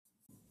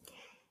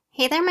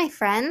Hey there, my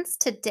friends.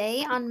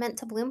 Today on Meant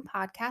to Bloom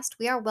podcast,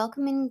 we are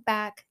welcoming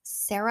back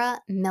Sara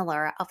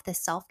Miller of the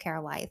Self Care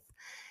Life.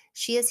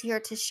 She is here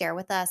to share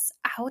with us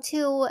how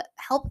to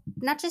help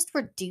not just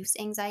reduce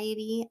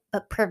anxiety,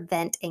 but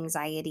prevent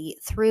anxiety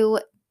through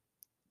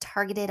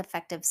targeted,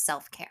 effective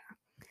self care.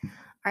 All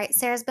right,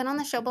 Sarah's been on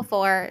the show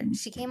before.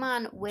 She came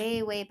on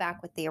way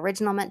back with the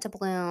original Meant to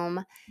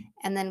Bloom,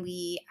 and then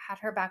we had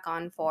her back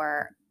on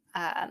for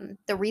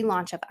the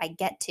relaunch of I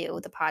Get To,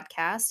 the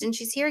podcast. And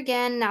she's here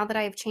again now that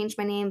I've changed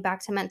my name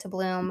back to Meant to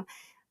Bloom.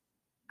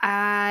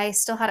 I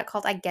still had it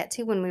called I Get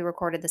To when we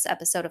recorded this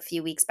episode a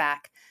few weeks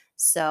back.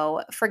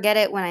 So forget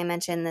it when I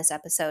mention this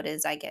episode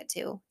is I Get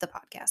To, the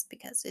podcast,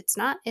 because it's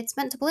not, it's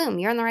Meant to Bloom.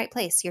 You're in the right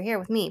place. You're here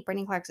with me,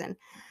 Brittany Clarkson.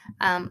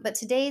 But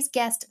today's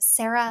guest,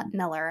 Sara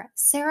Miller.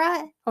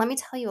 Sara, let me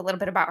tell you a little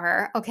bit about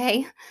her,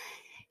 okay?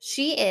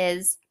 She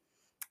is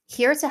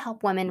here to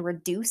help women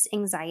reduce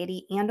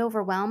anxiety and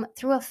overwhelm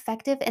through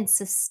effective and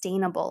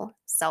sustainable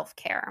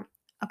self-care.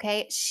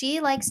 Okay,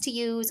 she likes to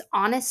use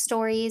honest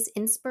stories,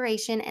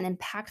 inspiration, and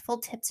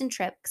impactful tips and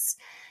tricks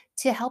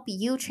to help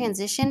you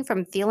transition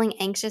from feeling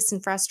anxious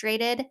and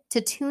frustrated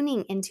to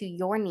tuning into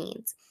your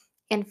needs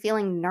and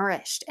feeling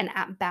nourished and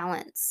at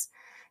balance.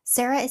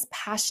 Sara is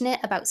passionate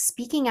about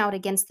speaking out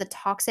against the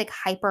toxic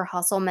hyper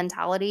hustle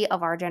mentality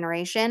of our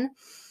generation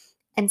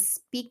and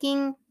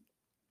speaking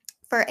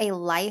for a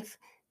life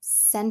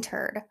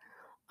centered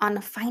on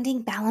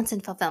finding balance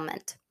and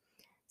fulfillment.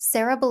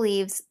 Sara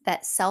believes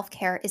that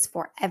self-care is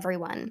for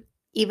everyone.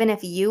 Even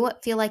if you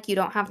feel like you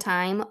don't have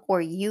time or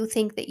you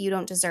think that you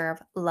don't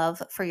deserve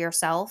love for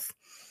yourself,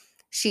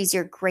 she's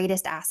your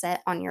greatest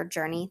asset on your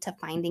journey to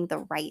finding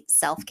the right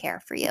self-care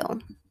for you.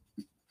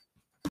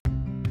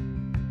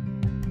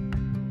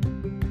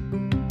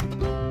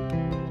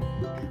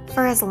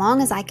 For as long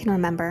as I can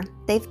remember,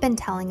 they've been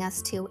telling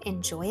us to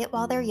enjoy it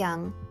while they're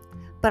young,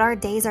 but our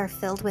days are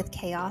filled with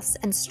chaos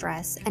and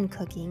stress and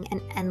cooking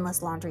and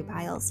endless laundry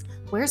piles.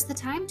 Where's the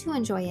time to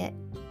enjoy it?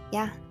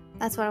 Yeah,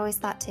 that's what I always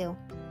thought too.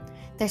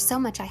 There's so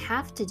much I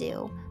have to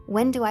do.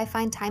 When do I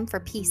find time for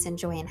peace and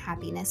joy and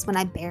happiness when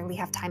I barely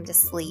have time to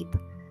sleep?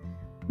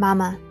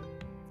 Mama,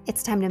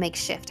 it's time to make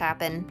shift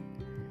happen.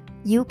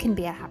 You can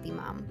be a happy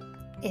mom.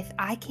 If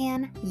I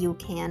can, you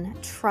can.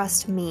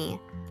 Trust me.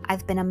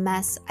 I've been a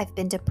mess, I've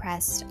been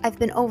depressed, I've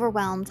been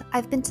overwhelmed,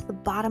 I've been to the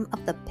bottom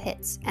of the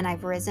pits, and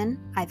I've risen,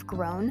 I've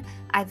grown,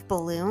 I've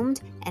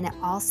bloomed, and it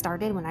all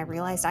started when I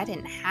realized I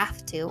didn't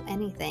have to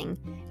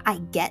anything. I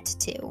get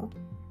to.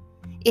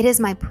 It is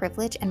my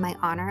privilege and my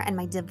honor and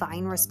my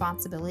divine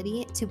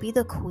responsibility to be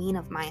the queen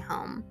of my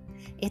home.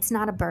 It's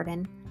not a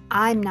burden.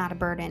 I'm not a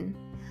burden.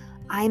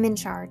 I'm in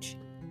charge.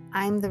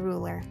 I'm the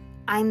ruler.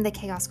 I'm the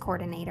chaos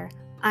coordinator.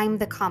 I'm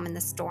the calm in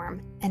the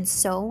storm, and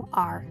so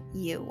are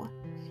you.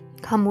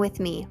 Come with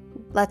me.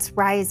 Let's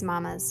rise,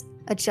 mamas.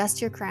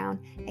 Adjust your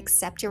crown,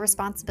 accept your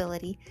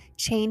responsibility,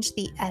 change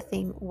the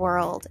effing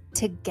world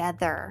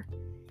together.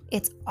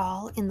 It's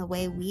all in the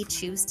way we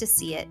choose to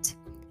see it.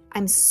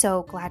 I'm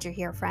so glad you're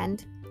here,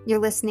 friend. You're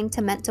listening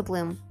to Meant to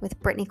Bloom with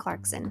Brittany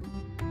Clarkson.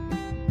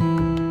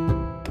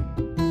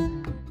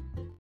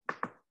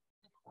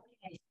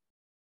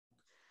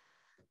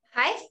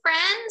 Hi,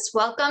 friends.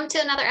 Welcome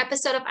to another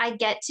episode of I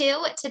Get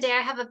To. Today,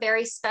 I have a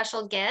very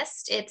special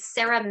guest. It's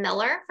Sara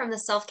Miller from the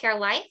Self Care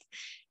Life.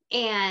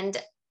 And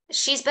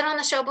she's been on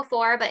the show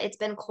before, but it's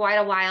been quite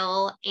a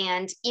while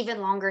and even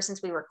longer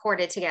since we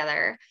recorded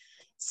together.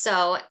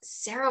 So,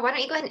 Sara, why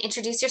don't you go ahead and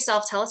introduce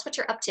yourself? Tell us what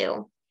you're up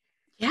to.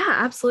 Yeah,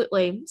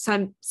 absolutely. So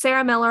I'm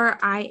Sara Miller.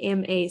 I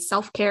am a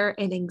self-care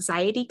and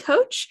anxiety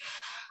coach.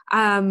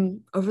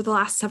 Over the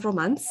last several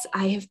months,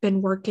 I have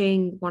been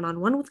working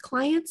one-on-one with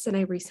clients, and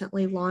I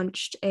recently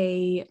launched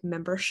a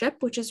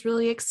membership, which is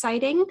really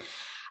exciting.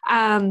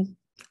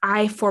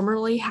 I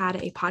formerly had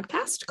a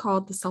podcast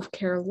called The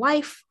Self-Care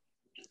Life,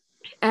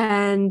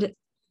 and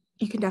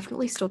you can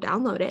definitely still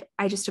download it.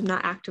 I just am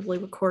not actively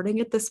recording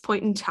at this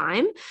point in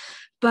time.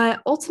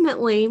 But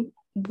ultimately,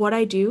 what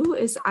I do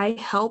is I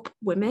help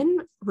women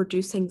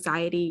reduce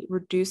anxiety,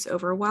 reduce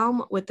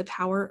overwhelm with the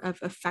power of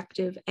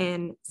effective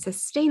and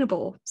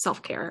sustainable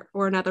self-care,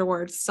 or in other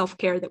words,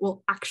 self-care that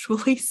will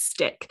actually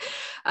stick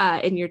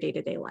in your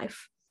day-to-day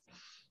life.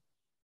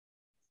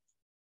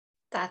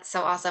 That's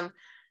so awesome.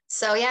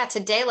 So yeah,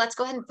 today let's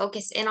go ahead and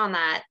focus in on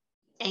that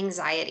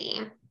anxiety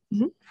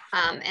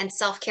and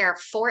self-care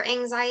for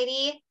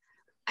anxiety.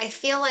 I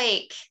feel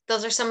like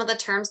those are some of the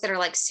terms that are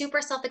like super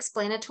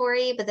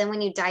self-explanatory, but then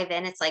when you dive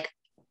in, it's like,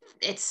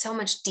 it's so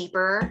much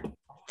deeper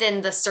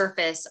than the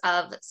surface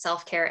of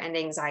self-care and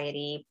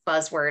anxiety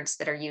buzzwords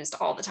that are used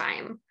all the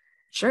time.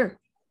 Sure,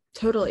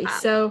 totally.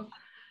 So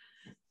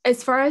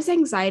as far as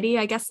anxiety,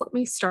 I guess let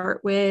me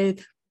start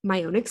with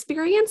my own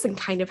experience and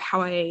kind of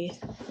how I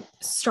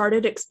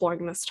started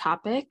exploring this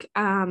topic.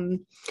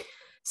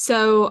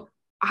 So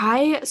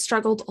I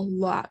struggled a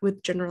lot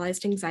with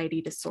generalized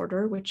anxiety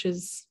disorder, which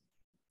is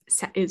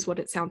what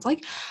it sounds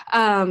like.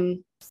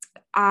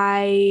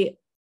 I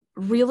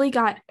really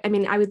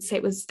I would say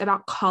it was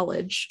about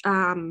college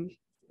I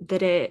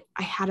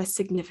had a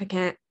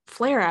significant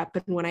flare up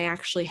and when I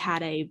actually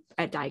had a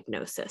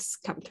diagnosis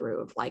come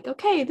through of like,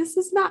 okay, this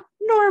is not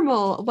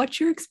normal. What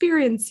you're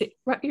experiencing.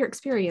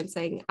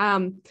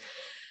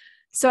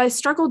 So I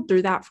struggled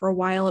through that for a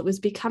while. It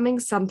was becoming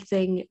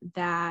something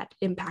that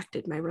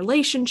impacted my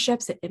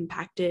relationships. It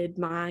impacted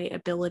my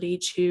ability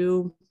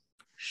to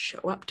show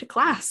up to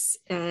class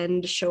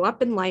and show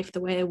up in life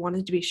the way I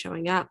wanted to be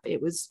showing up.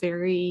 It was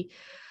very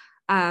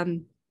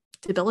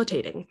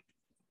debilitating.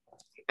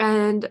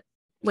 And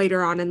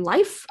later on in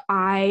life,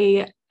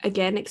 I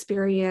again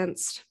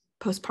experienced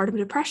postpartum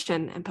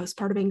depression and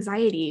postpartum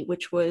anxiety,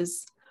 which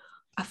was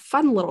a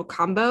fun little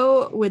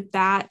combo with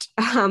that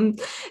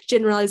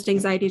generalized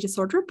anxiety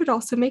disorder, but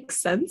also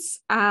makes sense.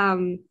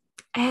 And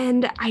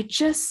I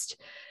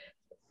just,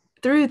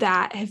 through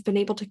that, have been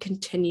able to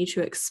continue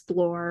to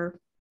explore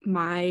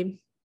my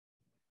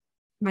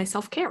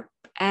self-care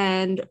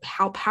and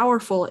how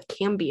powerful it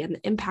can be and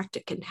the impact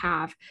it can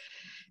have.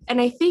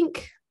 And I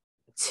think,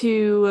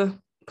 to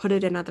put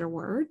it in other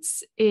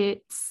words,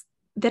 it's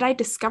that I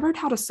discovered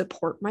how to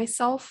support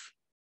myself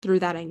through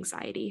that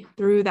anxiety,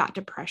 through that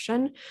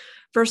depression,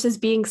 versus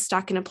being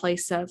stuck in a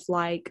place of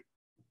like,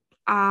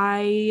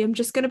 I am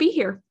just going to be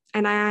here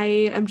and I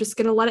am just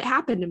going to let it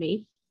happen to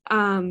me.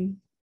 And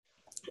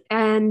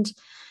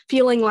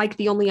feeling like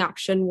the only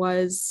option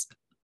was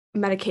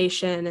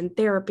medication and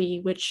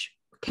therapy, which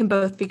can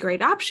both be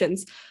great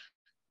options,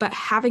 but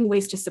having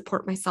ways to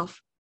support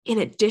myself in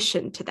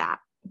addition to that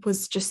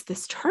was just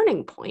this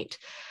turning point.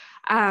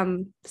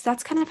 So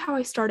that's kind of how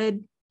I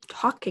started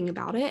talking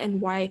about it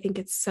and why I think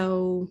it's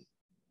so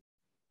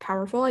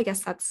powerful. I guess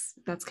that's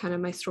kind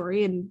of my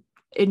story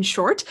in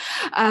short.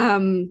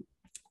 Is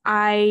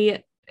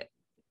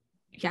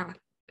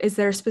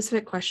there a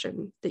specific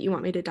question that you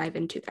want me to dive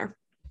into there?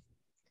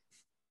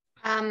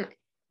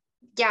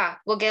 Yeah,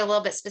 we'll get a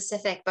little bit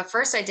specific, but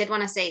first I did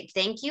want to say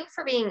thank you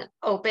for being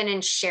open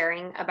and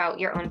sharing about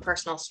your own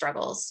personal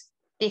struggles,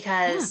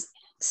 because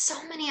so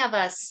many of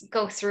us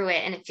go through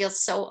it and it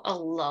feels so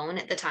alone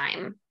at the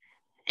time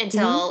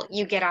until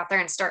you get out there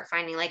and start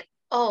finding like,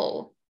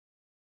 oh,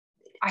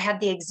 I had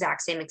the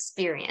exact same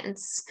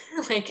experience.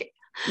 Like,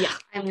 yeah,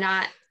 I'm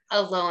not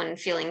alone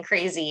feeling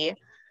crazy.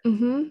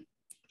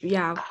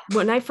 Yeah.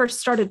 When I first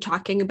started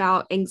talking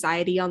about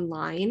anxiety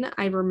online,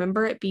 I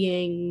remember it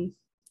being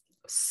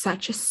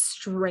such a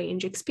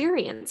strange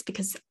experience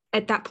because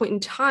at that point in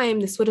time,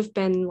 this would have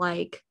been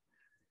like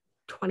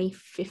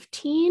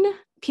 2015.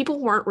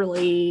 People weren't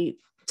really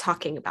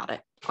talking about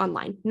it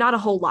online. Not a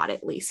whole lot,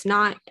 at least.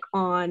 Not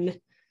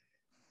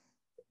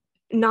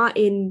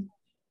in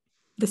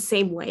the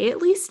same way,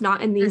 at least.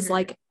 Not in these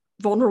like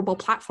vulnerable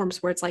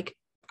platforms where it's like,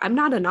 I'm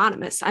not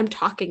anonymous. I'm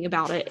talking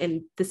about it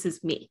and this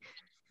is me.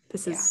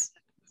 This is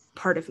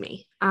part of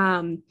me.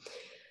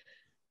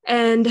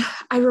 And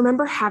I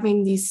remember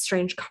having these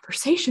strange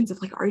conversations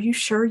of like, are you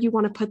sure you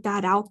want to put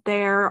that out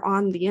there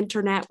on the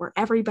internet where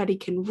everybody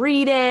can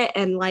read it?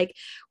 And like,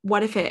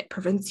 what if it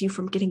prevents you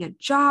from getting a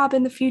job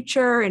in the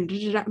future? And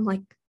I'm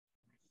like,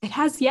 it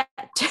has yet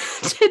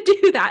to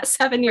do that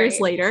 7 years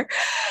later.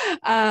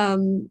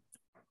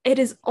 It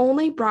has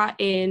only brought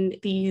in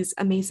these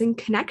amazing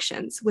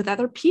connections with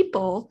other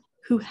people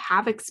who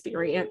have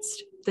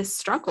experienced this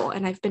struggle.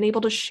 And I've been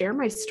able to share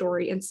my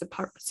story and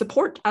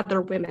support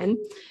other women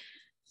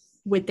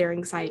with their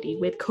anxiety,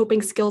 with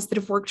coping skills that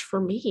have worked for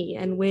me,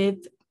 and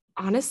with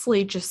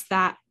honestly just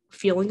that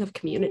feeling of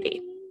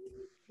community.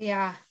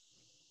 Yeah,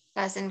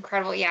 that's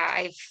incredible. Yeah,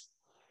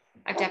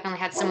 I've definitely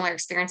had similar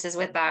experiences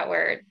with that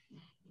where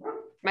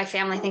my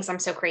family thinks I'm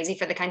so crazy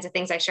for the kinds of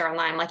things I share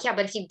online. I'm like, yeah,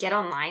 but if you get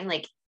online,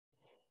 like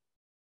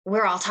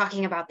we're all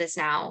talking about this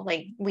now.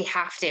 Like we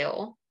have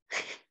to.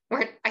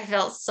 I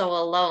felt so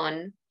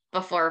alone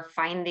before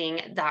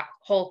finding that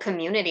whole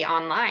community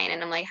online.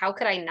 And I'm like, how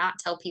could I not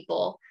tell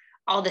people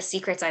all the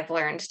secrets I've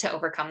learned to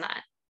overcome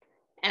that?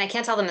 And I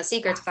can't tell them the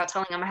secrets without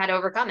telling them how to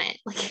overcome it.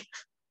 Like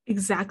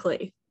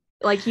exactly.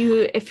 Like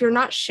if you're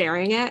not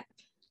sharing it,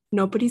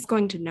 nobody's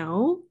going to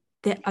know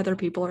that other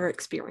people are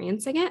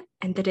experiencing it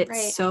and that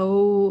it's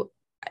so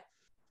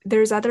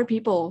there's other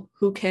people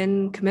who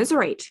can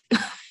commiserate,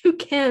 who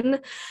can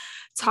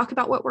talk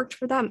about what worked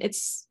for them.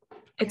 It's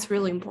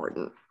really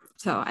important.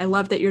 So I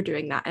love that you're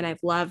doing that. And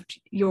I've loved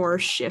your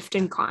shift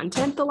in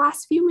content the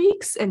last few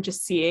weeks and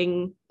just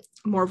seeing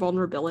more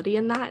vulnerability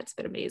in that. It's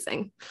been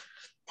amazing.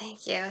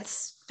 Thank you.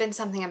 It's been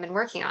something I've been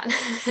working on.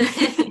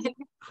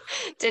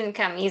 Didn't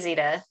come easy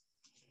to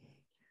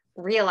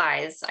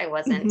realize I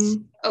wasn't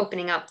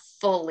opening up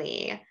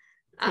fully.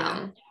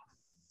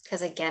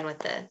 Because again, with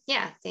the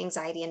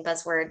anxiety and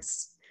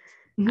buzzwords,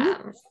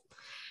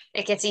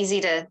 it gets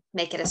easy to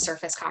make it a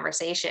surface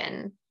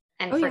conversation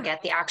and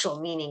forget the actual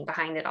meaning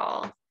behind it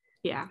all.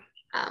 Yeah.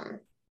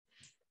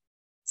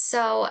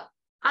 So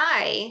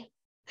I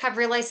have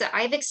realized that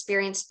I've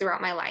experienced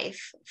throughout my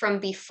life, from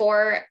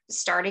before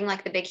starting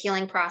like the big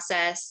healing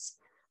process,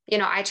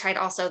 I tried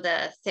also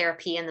the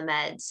therapy and the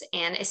meds,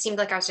 and it seemed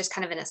like I was just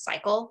kind of in a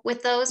cycle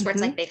with those where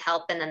it's like they'd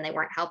help and then they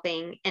weren't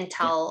helping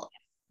until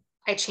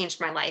I changed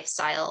my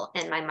lifestyle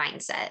and my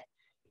mindset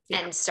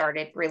and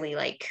started really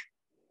like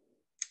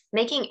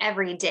making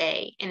every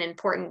day an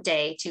important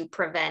day to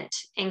prevent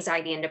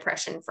anxiety and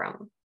depression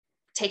from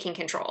taking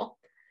control.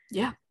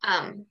 Yeah.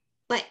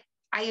 But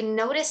I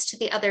noticed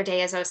the other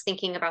day as I was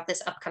thinking about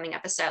this upcoming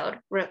episode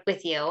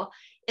with you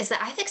is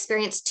that I've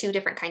experienced two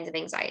different kinds of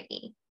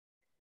anxiety.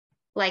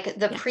 Like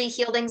the Yeah.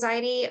 pre-healed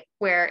anxiety,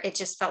 where it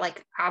just felt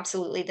like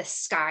absolutely the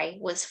sky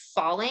was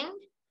falling.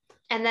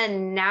 And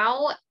then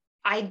now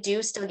I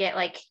do still get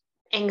like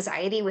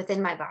anxiety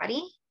within my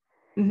body.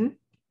 Mm-hmm.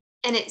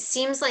 And it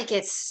seems like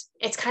it's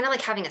kind of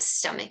like having a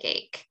stomach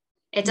ache.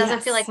 It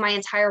doesn't feel like Yes. my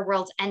entire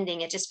world's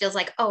ending. It just feels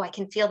like, oh, I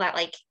can feel that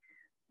like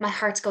my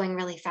heart's going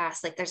really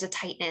fast. Like there's a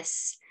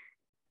tightness.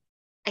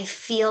 I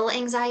feel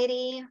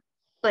anxiety,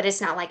 but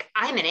it's not like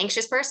I'm an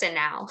anxious person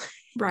now.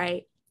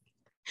 Right.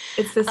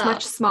 It's this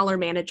much Um, smaller,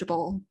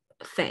 manageable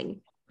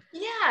thing.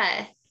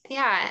 yeah.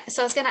 Yeah.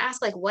 So I was gonna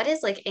ask, like, what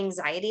is like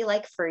anxiety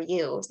like for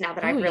you now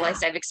that Oh, I've yeah.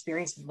 realized I've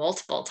experienced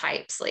multiple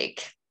types?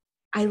 Like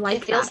I it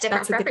like feels that.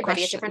 different That's a for good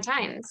everybody at question. different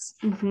times.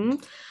 Mm-hmm.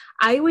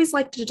 I always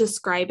like to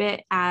describe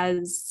it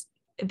as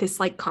this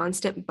like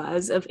constant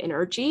buzz of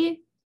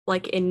energy,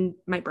 like in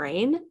my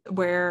brain,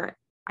 where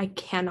I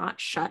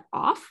cannot shut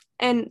off.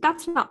 And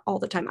that's not all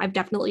the time. I've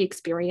definitely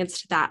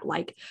experienced that,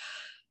 like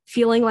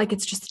feeling like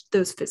it's just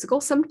those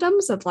physical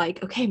symptoms of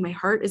like, okay, my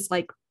heart is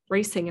like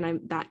racing and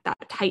I'm that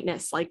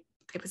tightness. Like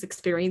I was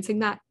experiencing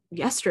that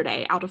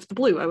yesterday out of the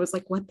blue. I was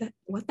like, what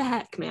the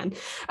heck, man?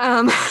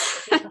 Um,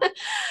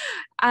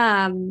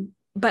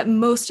 but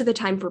most of the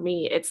time for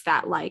me, it's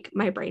that like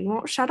my brain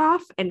won't shut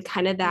off and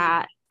kind of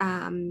that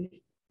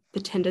the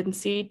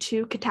tendency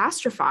to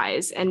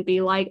catastrophize and be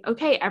like,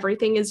 okay,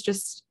 everything is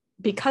just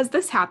because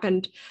this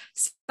happened.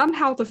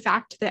 Somehow the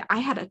fact that I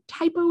had a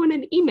typo in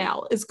an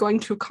email is going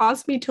to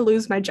cause me to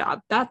lose my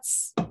job.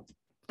 That's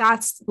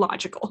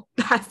logical.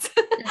 That's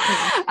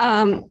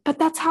Mhm. but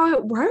that's how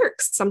it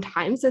works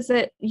sometimes, is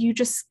that you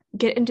just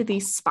get into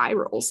these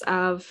spirals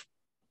of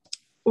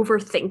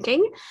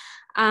overthinking.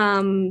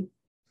 And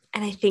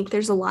I think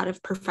there's a lot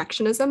of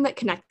perfectionism that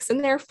connects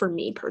in there for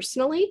me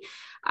personally.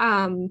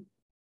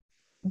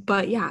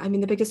 But yeah, I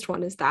mean, the biggest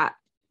one is that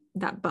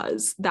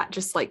buzz, that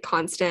just like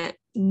constant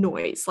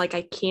noise. Like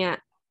I can't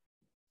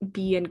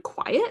be in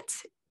quiet.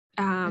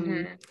 Um,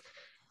 Mhm.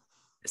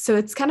 so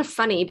it's kind of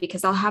funny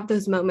because I'll have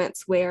those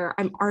moments where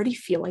I'm already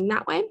feeling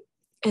that way.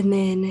 And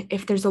then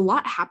if there's a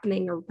lot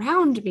happening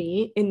around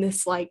me in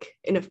this, like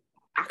in an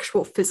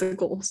actual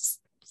physical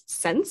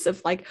sense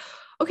of like,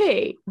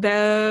 okay,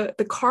 the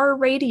car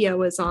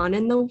radio is on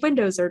and the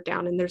windows are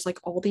down and there's like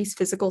all these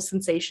physical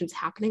sensations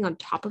happening on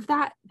top of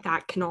that,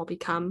 that can all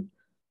become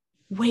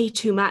way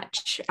too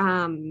much.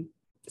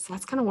 So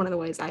that's kind of one of the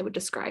ways I would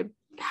describe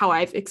how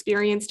I've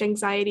experienced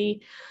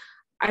anxiety.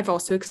 I've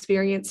also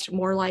experienced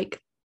more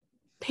like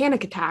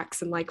panic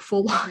attacks and like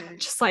full on Mhm.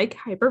 just like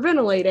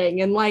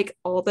hyperventilating and like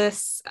all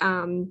this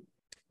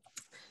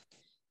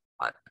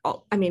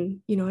I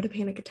mean, you know what a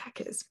panic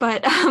attack is,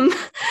 but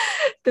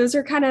those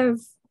are kind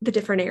of the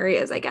different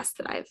areas I guess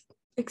that I've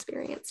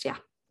experienced. Yeah.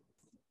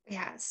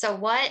 Yeah. So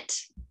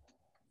what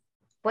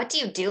do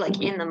you do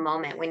like in the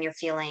moment when you're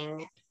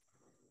feeling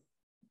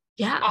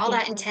Yeah. all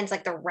that intense,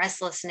 like the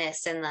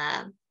restlessness and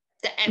the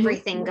Mhm.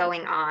 everything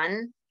going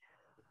on?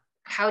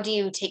 How do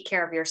you take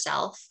care of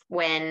yourself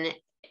when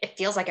it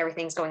feels like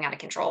everything's going out of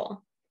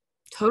control?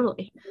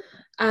 Totally.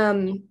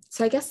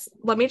 So I guess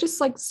let me just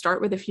like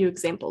start with a few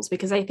examples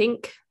because I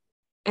think,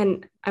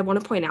 and I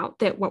want to point out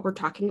that what we're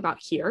talking about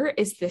here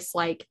is this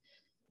like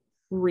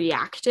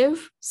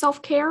reactive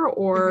self-care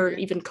or Mhm.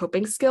 even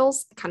coping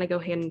skills kind of go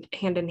hand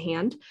in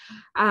hand,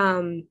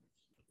 um,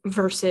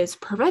 versus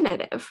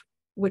preventative,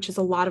 which is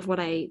a lot of what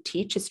I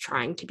teach is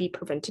trying to be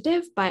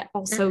preventative, but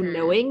also Mhm.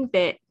 knowing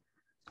that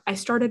I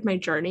started my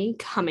journey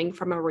coming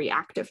from a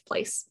reactive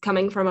place,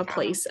 coming from a Yeah.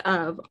 place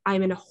of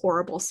I'm in a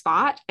horrible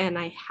spot and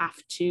I have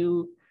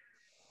to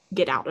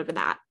get out of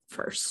that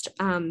first.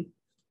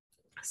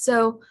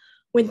 So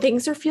when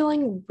things are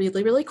feeling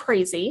really, really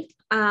crazy,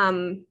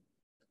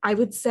 I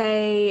would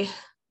say,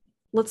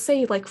 let's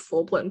say like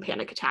full blown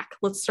panic attack.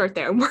 Let's start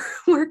there and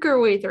work our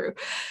way through.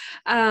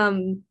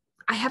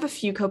 I have a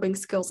few coping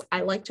skills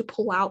I like to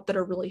pull out that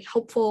are really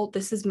helpful.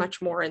 This is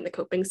much more in the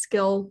coping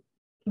skill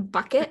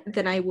bucket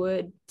than I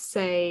would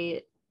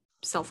say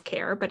self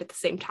care, but at the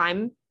same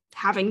time,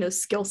 having those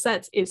skill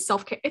sets is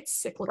self care. It's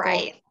cyclical.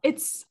 Right.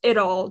 It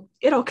all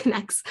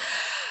connects.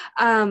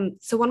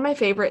 So one of my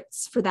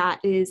favorites for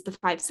that is the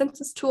five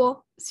senses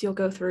tool. So you'll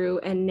go through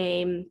and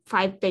name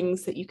 5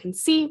 things that you can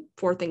see,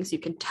 4 things you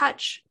can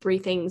touch, 3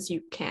 things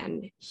you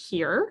can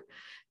hear,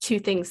 2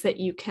 things that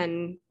you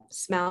can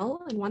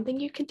smell, and 1 thing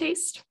you can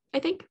taste. I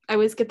think I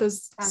always get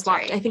those Sounds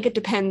swapped. I right. think it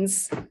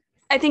depends.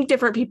 I think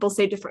different people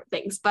say different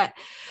things, but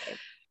Right.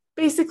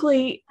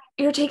 basically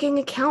you're taking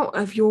account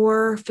of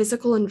your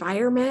physical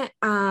environment,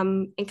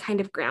 and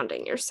kind of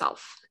grounding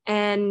yourself.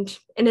 And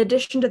in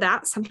addition to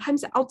that,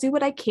 sometimes I'll do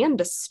what I can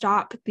to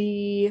stop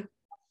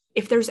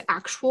if there's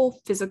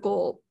actual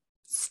physical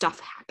stuff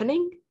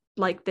happening,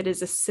 like that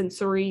is a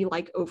sensory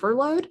like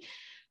overload,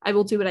 I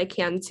will do what I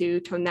can to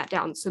tone that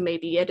down. So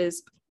maybe it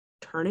is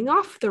turning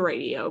off the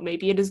radio.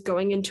 Maybe it is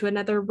going into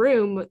another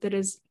room that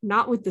is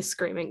not with the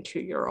screaming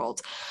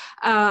 2-year-old,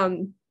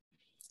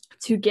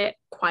 to get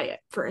quiet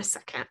for a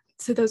second.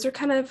 So those are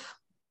kind of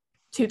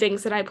two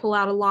things that I pull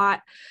out a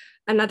lot.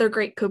 Another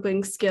great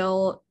coping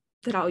skill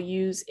that I'll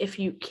use if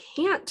you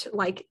can't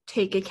like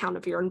take account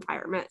of your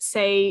environment.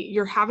 Say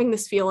you're having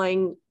this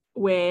feeling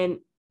when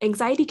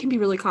anxiety can be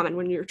really common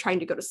when you're trying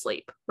to go to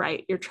sleep,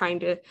 right? You're trying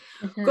to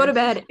go to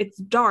bed, it's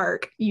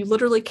dark, you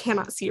literally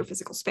cannot see your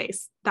physical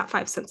space. That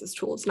 5 senses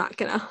tool is not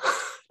gonna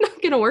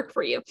not gonna work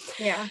for you.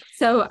 Yeah.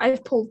 So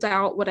I've pulled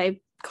out what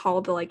I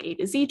call the like A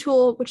to Z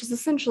tool, which is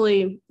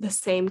essentially the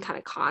same kind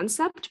of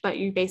concept, but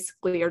you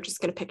basically are just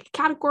going to pick a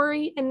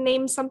category and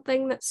name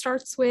something that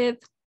starts with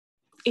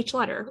each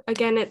letter.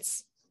 Again,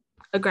 it's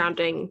a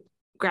grounding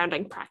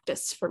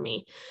practice for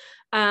me.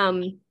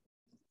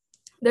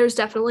 There's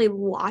definitely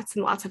lots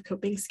and lots of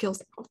coping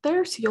skills out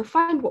there, so you'll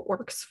find what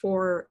works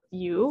for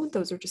you.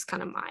 Those are just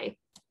kind of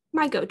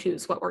my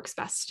go-tos, what works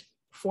best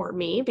for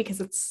me,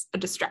 because it's a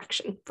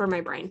distraction for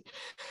my brain.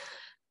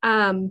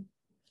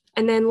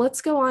 And then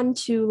let's go on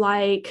to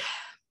like,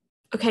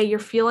 okay, you're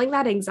feeling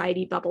that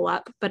anxiety bubble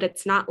up, but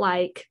it's not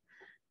like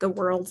the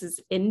world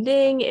is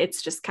ending.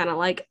 It's just kind of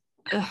like,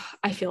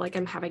 I feel like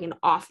I'm having an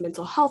off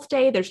mental health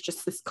day. There's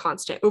just this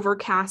constant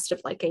overcast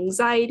of like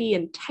anxiety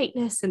and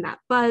tightness and that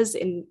buzz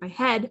in my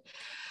head.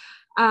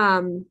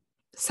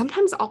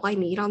 Sometimes all I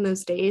need on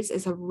those days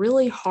is a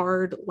really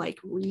hard like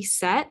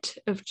reset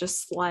of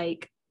just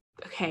like,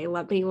 okay,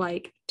 let me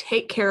like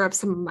take care of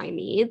some of my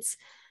needs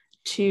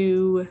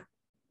to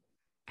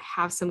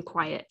have some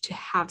quiet, to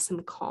have some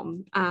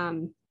calm.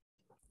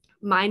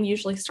 Mine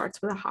usually starts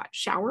with a hot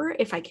shower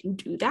if I can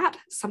do that.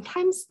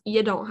 Sometimes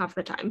you don't have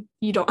the time,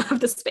 you don't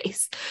have the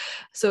space.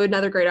 So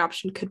another great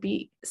option could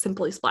be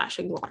simply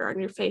splashing water on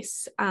your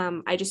face.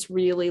 I just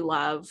really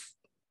love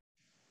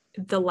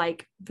the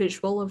like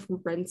visual of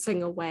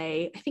rinsing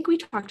away. I think we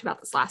talked about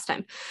this last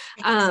time,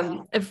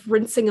 of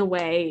rinsing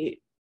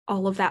away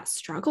all of that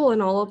struggle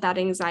and all of that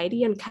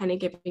anxiety and kind of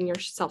giving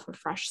yourself a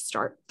fresh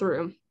start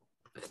through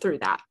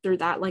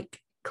that like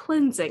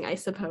cleansing, I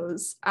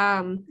suppose.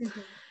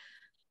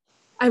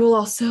 I will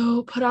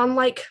also put on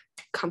like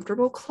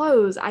comfortable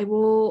clothes. I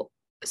will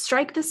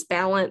strike this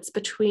balance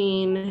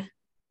between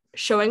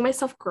showing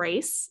myself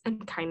grace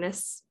and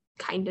kindness,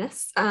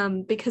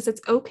 because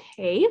it's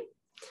okay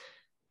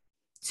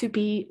to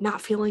be not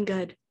feeling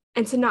good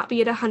and to not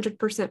be at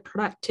 100%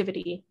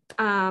 productivity.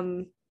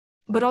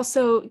 But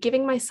also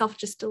giving myself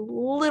just a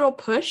little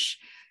push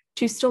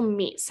to still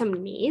meet some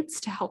needs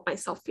to help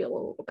myself feel a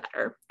little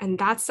better. And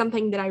that's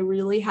something that I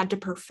really had to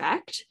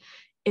perfect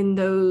in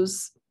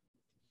those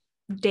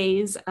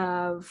days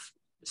of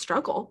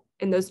struggle,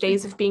 in those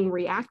days of being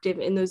reactive,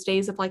 in those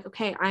days of like,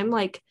 okay, I'm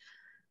like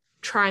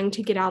trying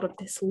to get out of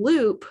this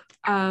loop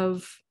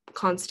of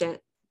constant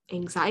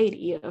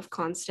anxiety, of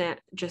constant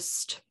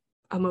just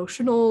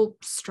emotional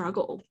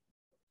struggle.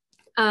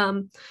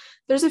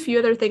 There's a few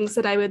other things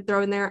that I would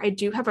throw in there. I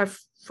do have a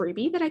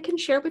freebie that I can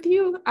share with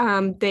you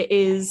that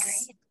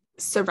is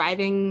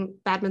surviving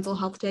bad mental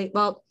health day.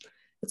 Well,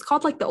 it's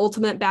called like the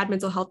Ultimate Bad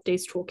Mental Health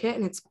Days Toolkit,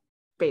 and it's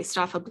based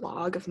off a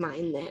blog of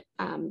mine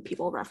that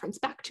people reference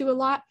back to a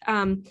lot.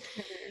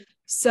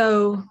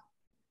 So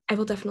I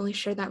will definitely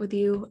share that with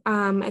you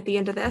at the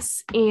end of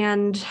this.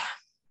 And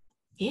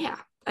yeah,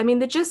 I mean,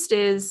 the gist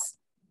is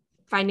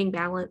finding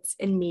balance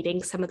and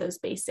meeting some of those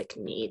basic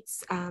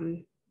needs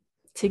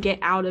to get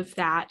out of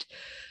that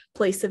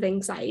place of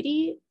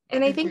anxiety.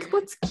 And I think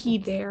what's key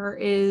there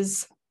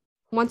is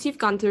once you've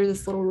gone through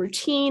this little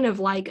routine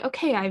of like,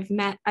 okay,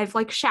 I've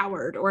like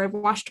showered or I've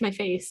washed my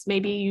face,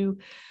 maybe you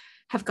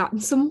have gotten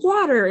some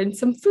water and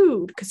some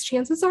food, because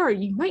chances are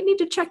you might need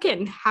to check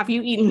in. Have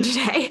you eaten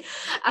today?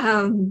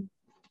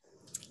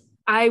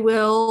 I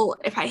will,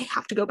 if I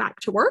have to go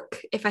back to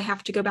work, if I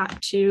have to go back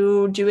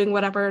to doing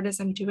whatever it is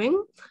I'm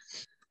doing,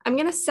 I'm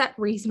going to set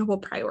reasonable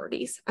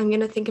priorities. I'm going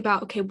to think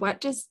about, okay,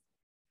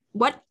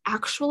 what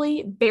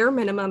actually bare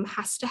minimum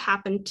has to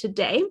happen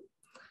today,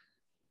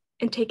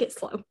 and take it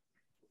slow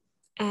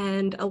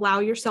and allow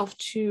yourself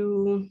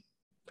to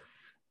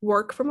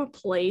work from a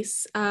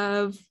place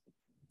of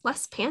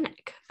less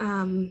panic.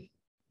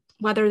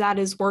 Whether that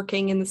is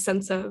working in the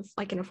sense of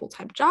like in a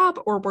full-time job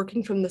or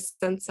working from the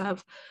sense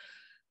of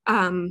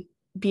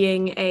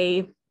being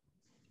a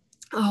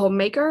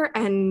homemaker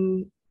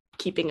and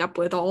keeping up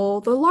with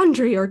all the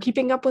laundry or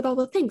keeping up with all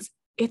the things.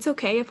 It's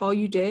okay if all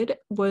you did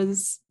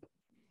was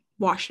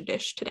wash a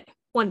dish today,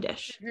 one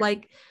dish,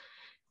 like,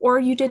 or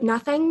you did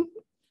nothing.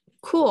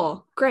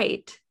 Cool,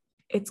 great.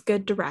 It's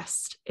good to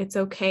rest. It's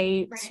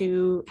okay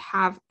to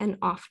have an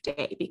off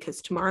day,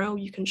 because tomorrow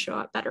you can show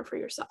up better for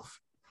yourself.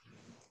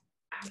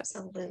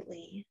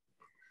 Absolutely.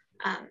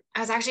 I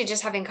was actually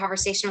just having a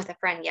conversation with a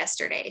friend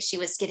yesterday. She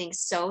was getting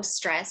so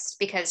stressed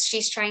because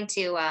she's trying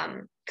to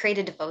create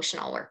a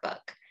devotional workbook.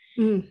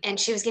 And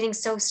she was getting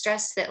so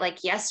stressed that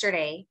like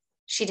yesterday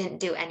she didn't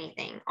do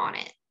anything on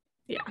it.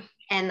 Yeah.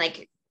 And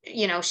like,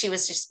 you know, she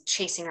was just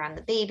chasing around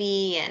the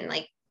baby and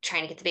like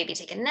trying to get the baby to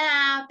take a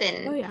nap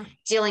and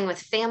dealing with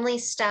family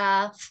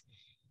stuff.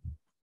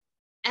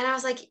 And I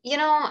was like,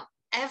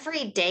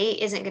 every day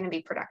isn't going to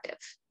be productive.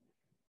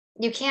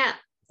 You can't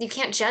you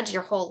can't judge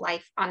your whole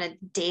life on a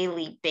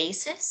daily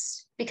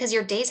basis because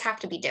your days have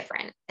to be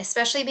different,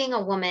 especially being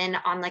a woman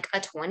on like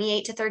a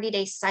 28 to 30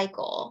 day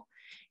cycle.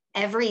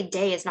 Every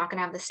day is not going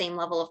to have the same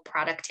level of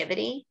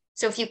productivity.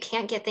 So if you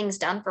can't get things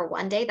done for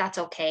one day, that's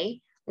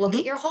okay. Look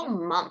at Mhm. your whole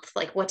month.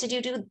 Like, what did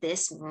you do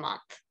this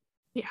month?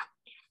 Yeah.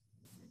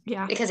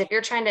 Yeah. Because if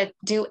you're trying to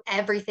do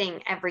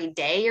everything every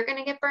day, you're going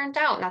to get burnt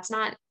out. And that's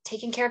not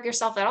taking care of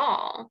yourself at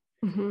all.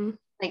 Hmm.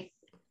 Like,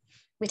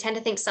 we tend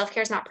to think self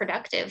care is not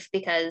productive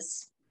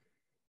because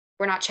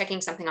we're not checking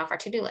something off our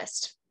to do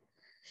list.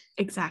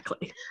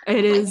 Exactly.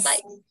 It Like, is.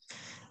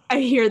 I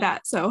hear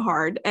that so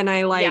hard. And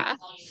I like, yeah.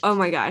 oh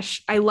my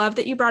gosh, I love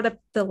that you brought up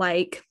the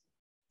like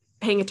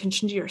paying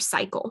attention to your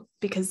cycle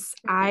because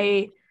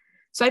Mm-hmm.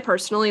 I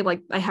personally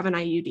like, I have an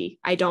IUD.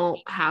 I don't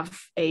have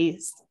a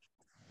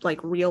like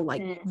real,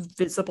 like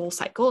visible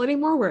cycle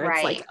anymore where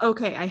it's Right. like,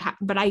 okay,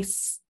 but I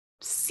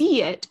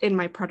see it in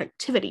my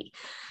productivity.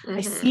 I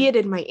Mm-hmm. see it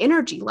in my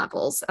energy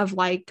levels of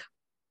like,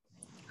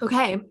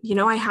 okay,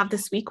 I have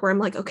this week where I'm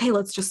like, okay,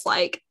 let's just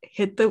like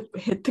hit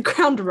the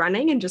ground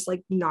running and just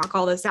like knock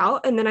all this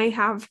out. And then I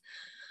have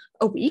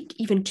a week,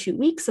 even 2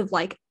 weeks of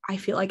like, I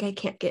feel like I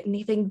can't get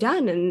anything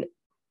done. And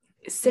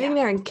sitting Yeah.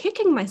 there and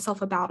kicking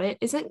myself about it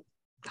isn't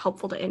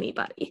helpful to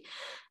anybody.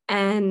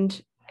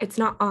 And it's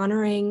not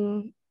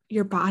honoring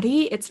your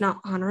body, it's not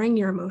honoring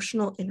your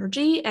emotional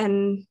energy.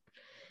 And,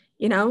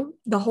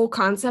 the whole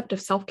concept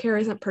of self care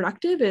isn't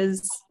productive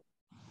is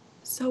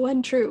so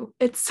untrue.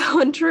 It's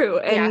so untrue.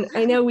 Yeah. And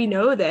I know we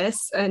know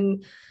this.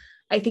 And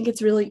I think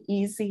it's really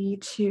easy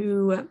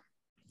to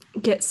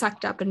get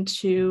sucked up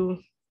into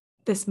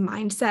this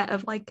mindset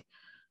of like,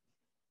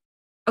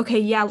 okay,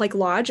 yeah, like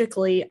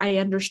logically, I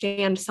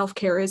understand self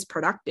care is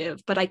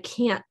productive, but I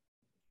can't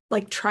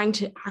like trying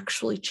to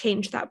actually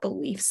change that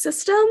belief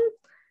system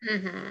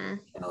Mm-hmm.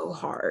 so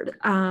hard.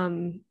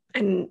 And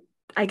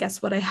I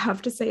guess what I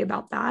have to say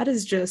about that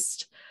is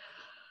just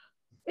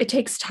it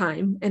takes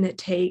time and it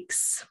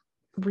takes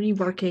Yeah.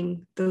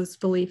 reworking those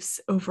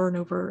beliefs over and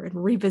over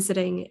and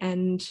revisiting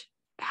and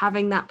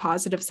having that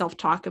positive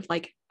self-talk of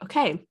like,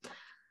 okay,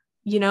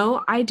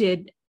 I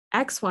did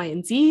X, Y,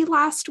 and Z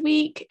last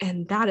week,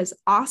 and that is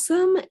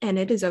awesome. And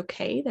it is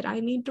okay that I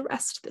need to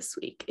rest this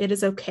week. It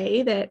is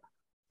okay that,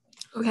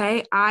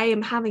 okay, I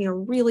am having a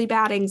really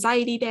bad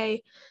anxiety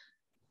day.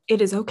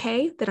 It is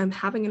okay that I'm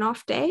having an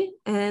off day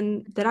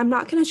and that I'm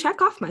not going to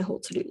check off my whole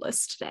to-do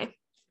list today.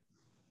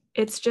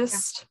 It's Yeah.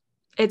 just,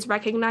 it's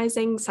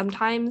recognizing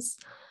sometimes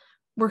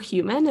we're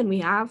human and we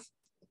have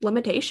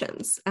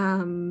limitations.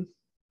 And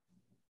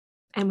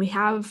we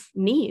have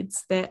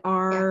needs that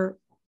Yeah.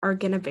 are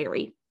going to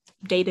vary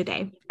day to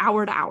day,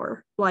 hour to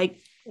hour. Like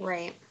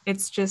Right.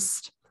 it's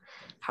just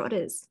how it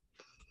is.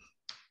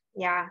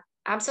 Yeah.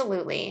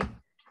 Absolutely.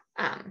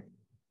 Um,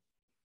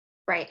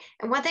 right.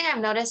 And one thing I've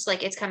noticed,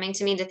 like, it's coming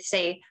to me to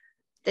say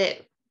that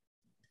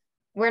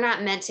we're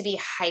not meant to be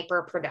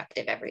hyper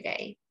productive every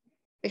day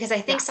because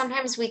I think Yeah.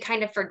 sometimes we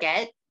kind of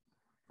forget,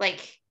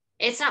 like,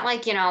 it's not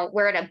like,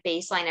 we're at a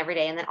baseline every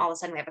day and then all of a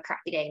sudden we have a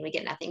crappy day and we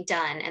get nothing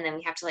done. And then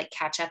we have to like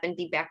catch up and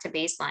be back to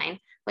baseline.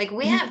 Like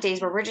we Mhm. have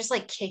days where we're just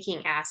like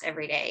kicking ass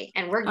every day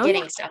and we're Oh yeah.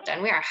 getting stuff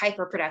done. We are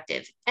hyper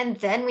productive. And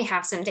then we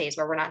have some days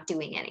where we're not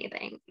doing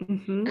anything.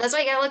 Mm-hmm. And that's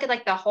why you gotta look at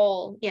like the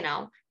whole,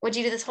 what'd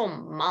you do this whole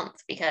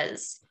month?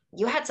 Because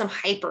you had some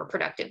hyper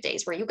productive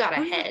days where you got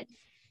Oh yeah. ahead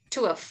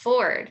to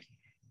afford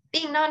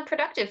being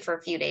non-productive for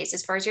a few days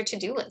as far as your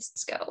to-do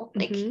lists go.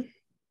 Like Mm-hmm.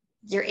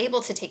 you're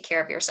able to take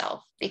care of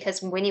yourself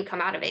because when you come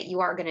out of it,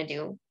 you are going to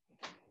do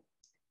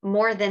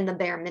more than the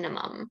bare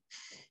minimum.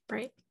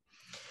 Right.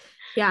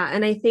 Yeah.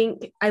 And I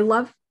think I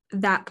love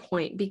that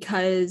point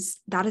because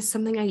that is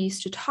something I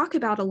used to talk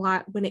about a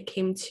lot when it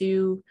came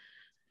to,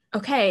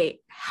 okay,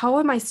 how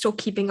am I still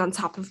keeping on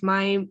top of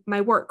my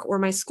work or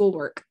my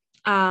schoolwork?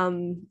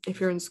 If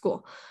you're in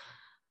school,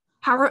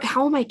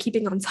 how am I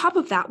keeping on top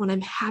of that when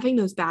I'm having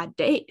those bad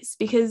days?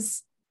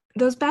 Because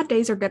those bad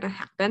days are going to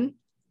happen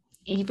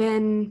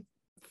even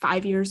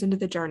 5 years into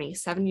the journey,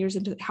 7 years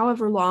into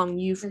however long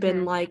you've been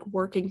Mm-hmm. like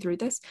working through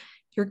this,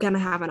 you're going to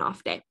have an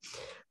off day.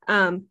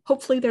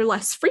 Hopefully they're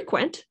less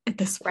frequent at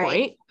this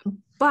Right. point,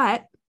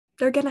 but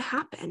they're going to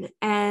happen.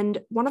 And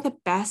one of the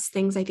best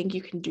things I think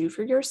you can do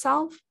for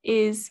yourself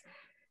is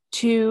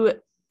to,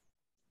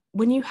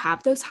 when you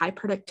have those high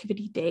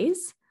productivity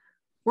days,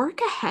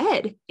 work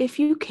ahead if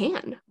you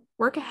can.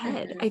 Work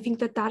ahead. Mm-hmm. I think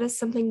that that is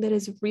something that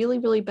is really,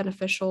 really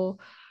beneficial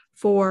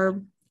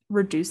for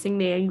reducing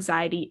the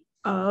anxiety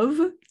of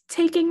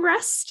taking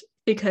rest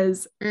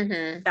because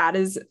Mm-hmm. that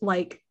is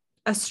like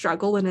a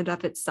struggle in and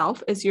of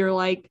itself is you're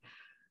like,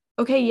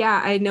 okay,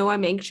 yeah, I know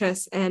I'm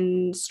anxious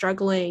and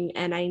struggling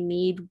and I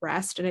need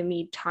rest and I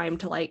need time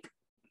to like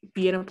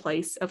be in a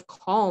place of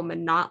calm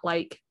and not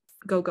like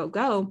go, go,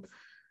 go.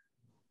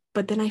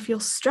 But then I feel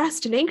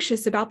stressed and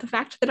anxious about the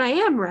fact that I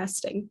am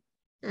resting.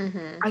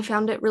 Mm-hmm. I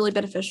found it really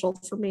beneficial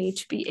for me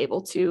to be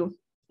able to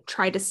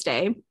try to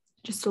stay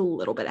just a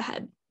little bit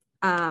ahead.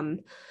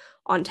 Um,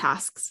 on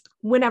tasks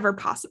whenever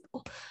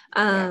possible,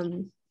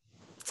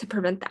 to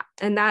prevent that.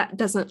 And that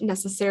doesn't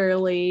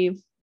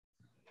necessarily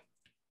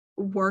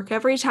work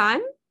every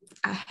time.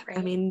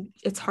 I mean,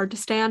 it's hard to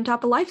stay on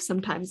top of life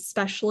sometimes,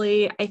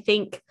 especially I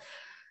think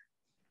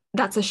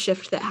that's a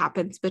shift that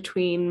happens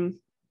between,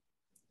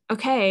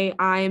 okay,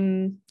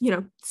 I'm,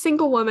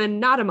 single woman,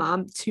 not a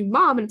mom, to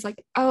mom. And it's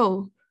like,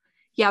 oh,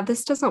 yeah,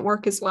 this doesn't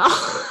work as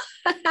well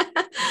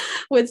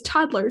with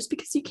toddlers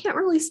because you can't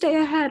really stay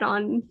ahead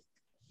on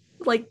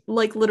like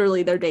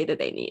literally their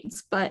day-to-day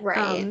needs. But,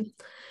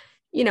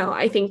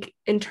 I think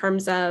in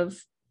terms of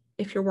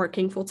if you're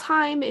working full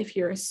time, if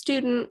you're a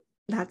student,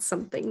 that's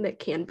something that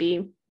can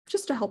be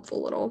just a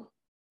helpful little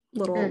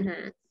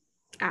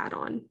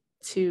add-on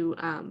to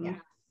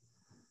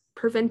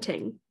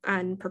preventing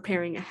and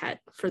preparing ahead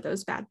for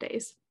those bad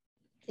days.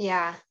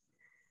 Yeah.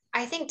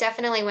 I think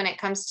definitely when it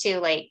comes to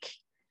like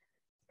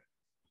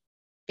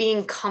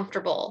being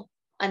comfortable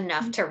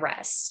enough to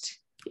rest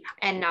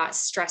and not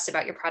stress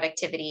about your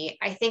productivity,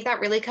 I think that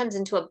really comes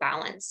into a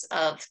balance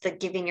of the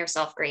giving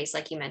yourself grace,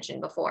 like you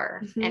mentioned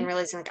before, and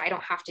realizing like I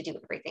don't have to do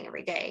everything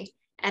every day.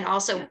 And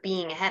also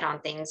being ahead on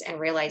things and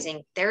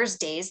realizing there's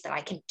days that I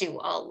can do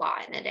a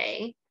lot in a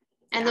day,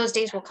 and those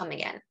days will come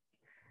again.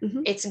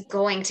 It's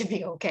going to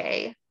be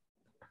okay.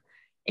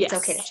 It's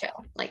okay to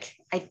chill. Like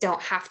I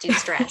don't have to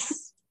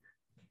stress.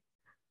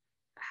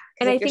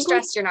 And if you're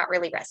stressed, you're not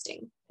really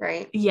resting,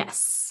 right?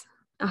 Yes,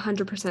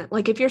 100%.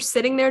 Like if you're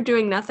sitting there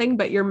doing nothing,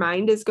 but your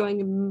mind is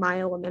going a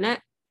mile a minute,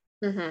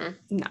 no,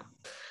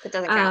 it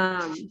doesn't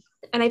count.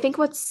 And I think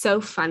what's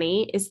so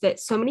funny is that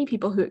so many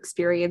people who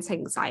experience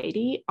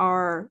anxiety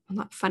are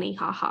not funny,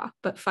 haha,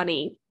 but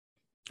funny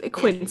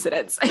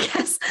coincidence, I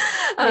guess.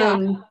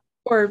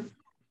 Or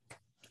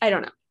I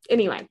don't know.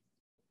 Anyway,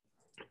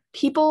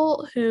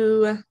 people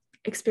who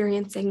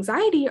experience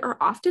anxiety are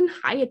often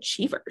high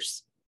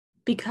achievers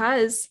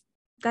because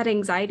that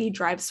anxiety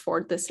drives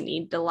forward this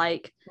need to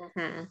like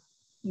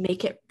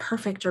make it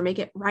perfect or make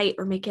it right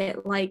or make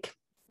it like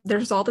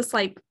there's all this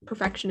like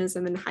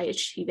perfectionism and high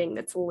achieving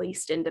that's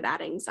laced into that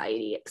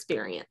anxiety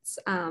experience.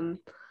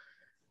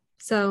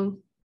 So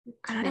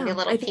I don't know. Maybe a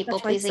little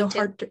people pleasing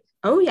too.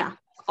 Oh yeah,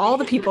 all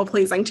the people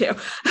pleasing too.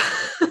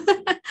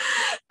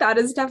 That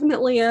is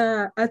definitely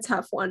a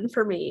tough one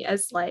for me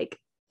as like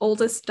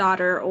oldest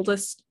daughter,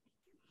 oldest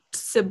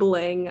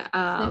sibling,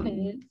 all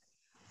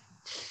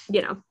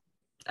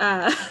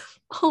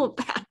of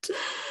that.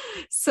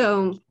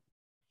 So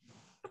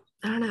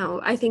I don't know.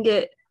 I think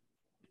it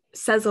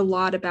says a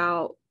lot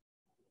about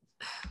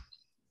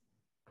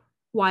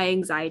why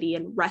anxiety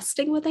and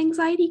resting with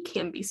anxiety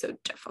can be so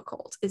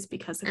difficult is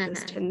because of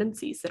those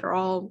tendencies that are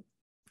all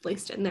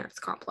placed in there. It's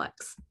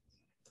complex.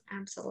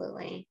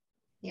 Absolutely.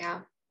 Yeah.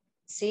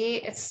 See,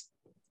 it's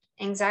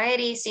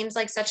anxiety seems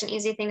like such an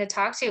easy thing to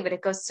talk to, but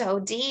it goes so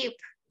deep.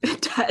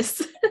 It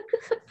does.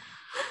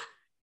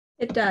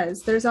 It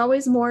does. There's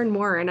always more and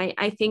more. And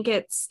I think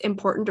it's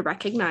important to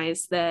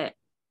recognize that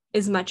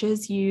as much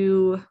as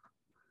you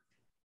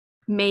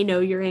may know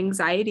your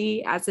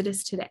anxiety as it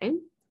is today,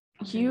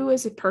 you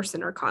as a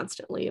person are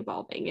constantly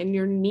evolving and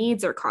your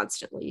needs are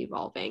constantly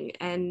evolving.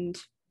 And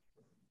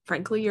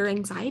frankly, your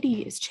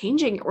anxiety is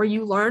changing, or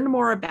you learn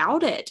more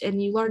about it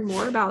and you learn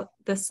more about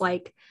this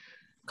like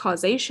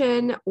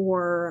causation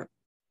or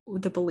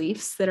the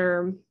beliefs that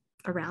are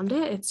around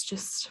it. It's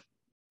just,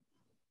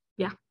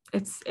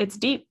 it's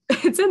deep.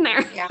 It's in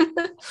there. Yeah.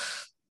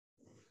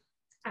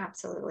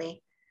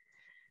 Absolutely.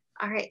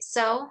 All right.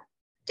 So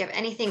do you have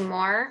anything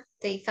more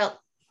that you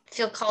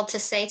feel called to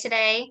say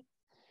today?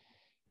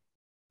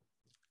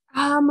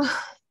 I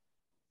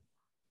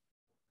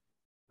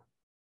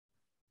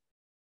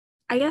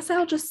guess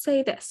I'll just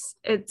say this.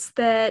 It's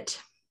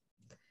that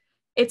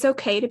it's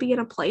okay to be in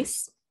a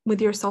place with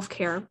your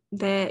self-care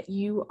that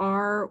you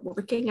are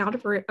working out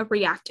of a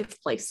reactive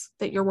place,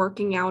 that you're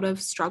working out of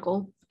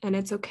struggle, and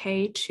it's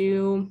okay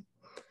to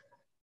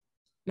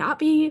not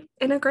be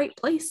in a great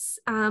place,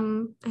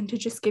 and to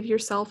just give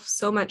yourself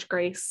so much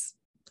grace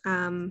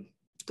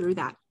through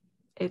that.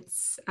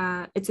 It's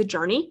a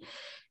journey,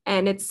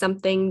 and it's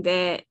something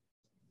that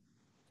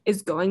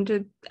is going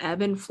to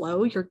ebb and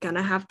flow. You're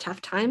gonna have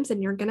tough times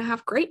and you're gonna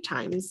have great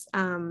times,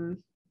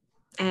 and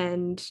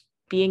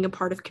being a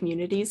part of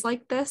communities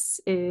like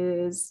this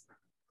is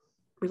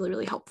really,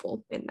 really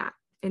helpful in that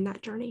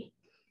journey.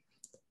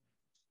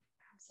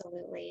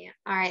 Absolutely.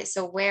 All right.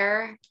 So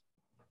where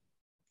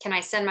can I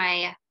send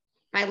my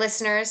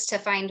listeners to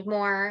find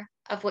more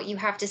of what you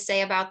have to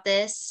say about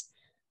this?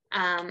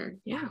 We'll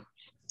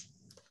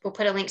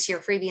put a link to your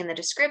freebie in the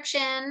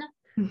description.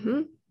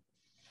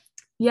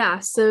 Yeah.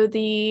 So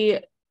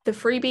the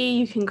freebie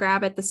you can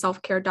grab at the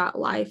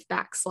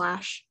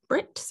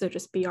selfcare.life/Brit. So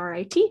just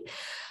BRIT.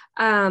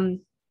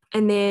 And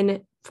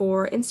then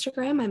for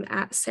Instagram, I'm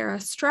at Sara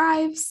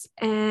Strives,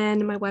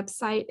 and my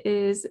website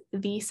is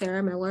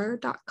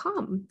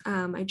thesaramiller.com.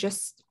 I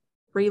just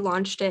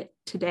relaunched it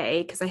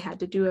today because I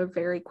had to do a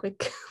very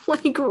quick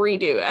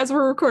redo as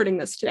we're recording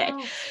this today.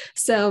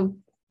 So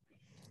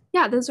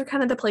yeah, those are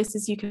kind of the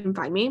places you can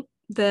find me.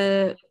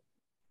 The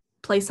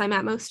place I'm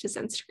at most is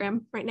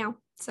Instagram right now.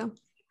 So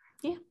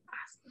yeah.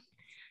 Awesome.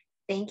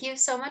 Thank you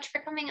so much for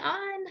coming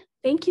on.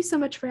 Thank you so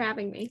much for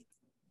having me.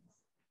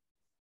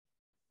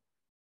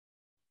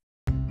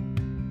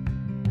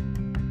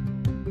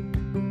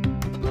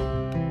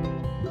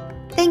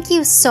 Thank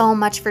you so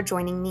much for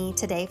joining me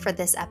today for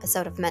this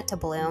episode of Meant to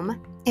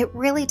Bloom. It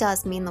really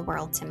does mean the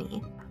world to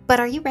me. But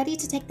are you ready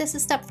to take this a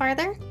step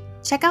farther?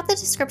 Check out the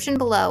description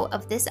below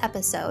of this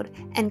episode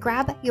and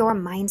grab your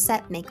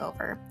mindset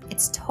makeover.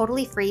 It's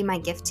totally free, my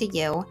gift to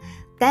you.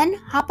 Then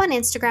hop on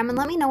Instagram and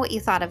let me know what you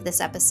thought of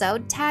this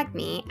episode. Tag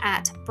me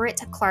at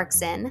Britt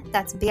Clarkson,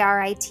 that's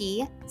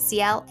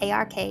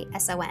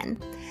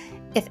BritClarkson.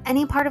 If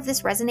any part of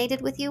this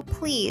resonated with you,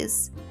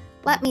 please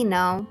let me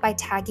know by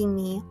tagging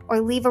me or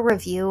leave a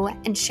review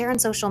and share on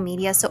social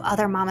media so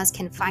other mamas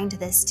can find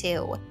this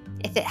too.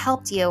 If it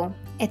helped you,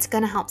 it's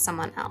gonna help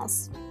someone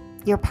else.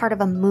 You're part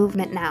of a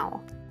movement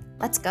now.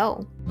 Let's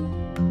go.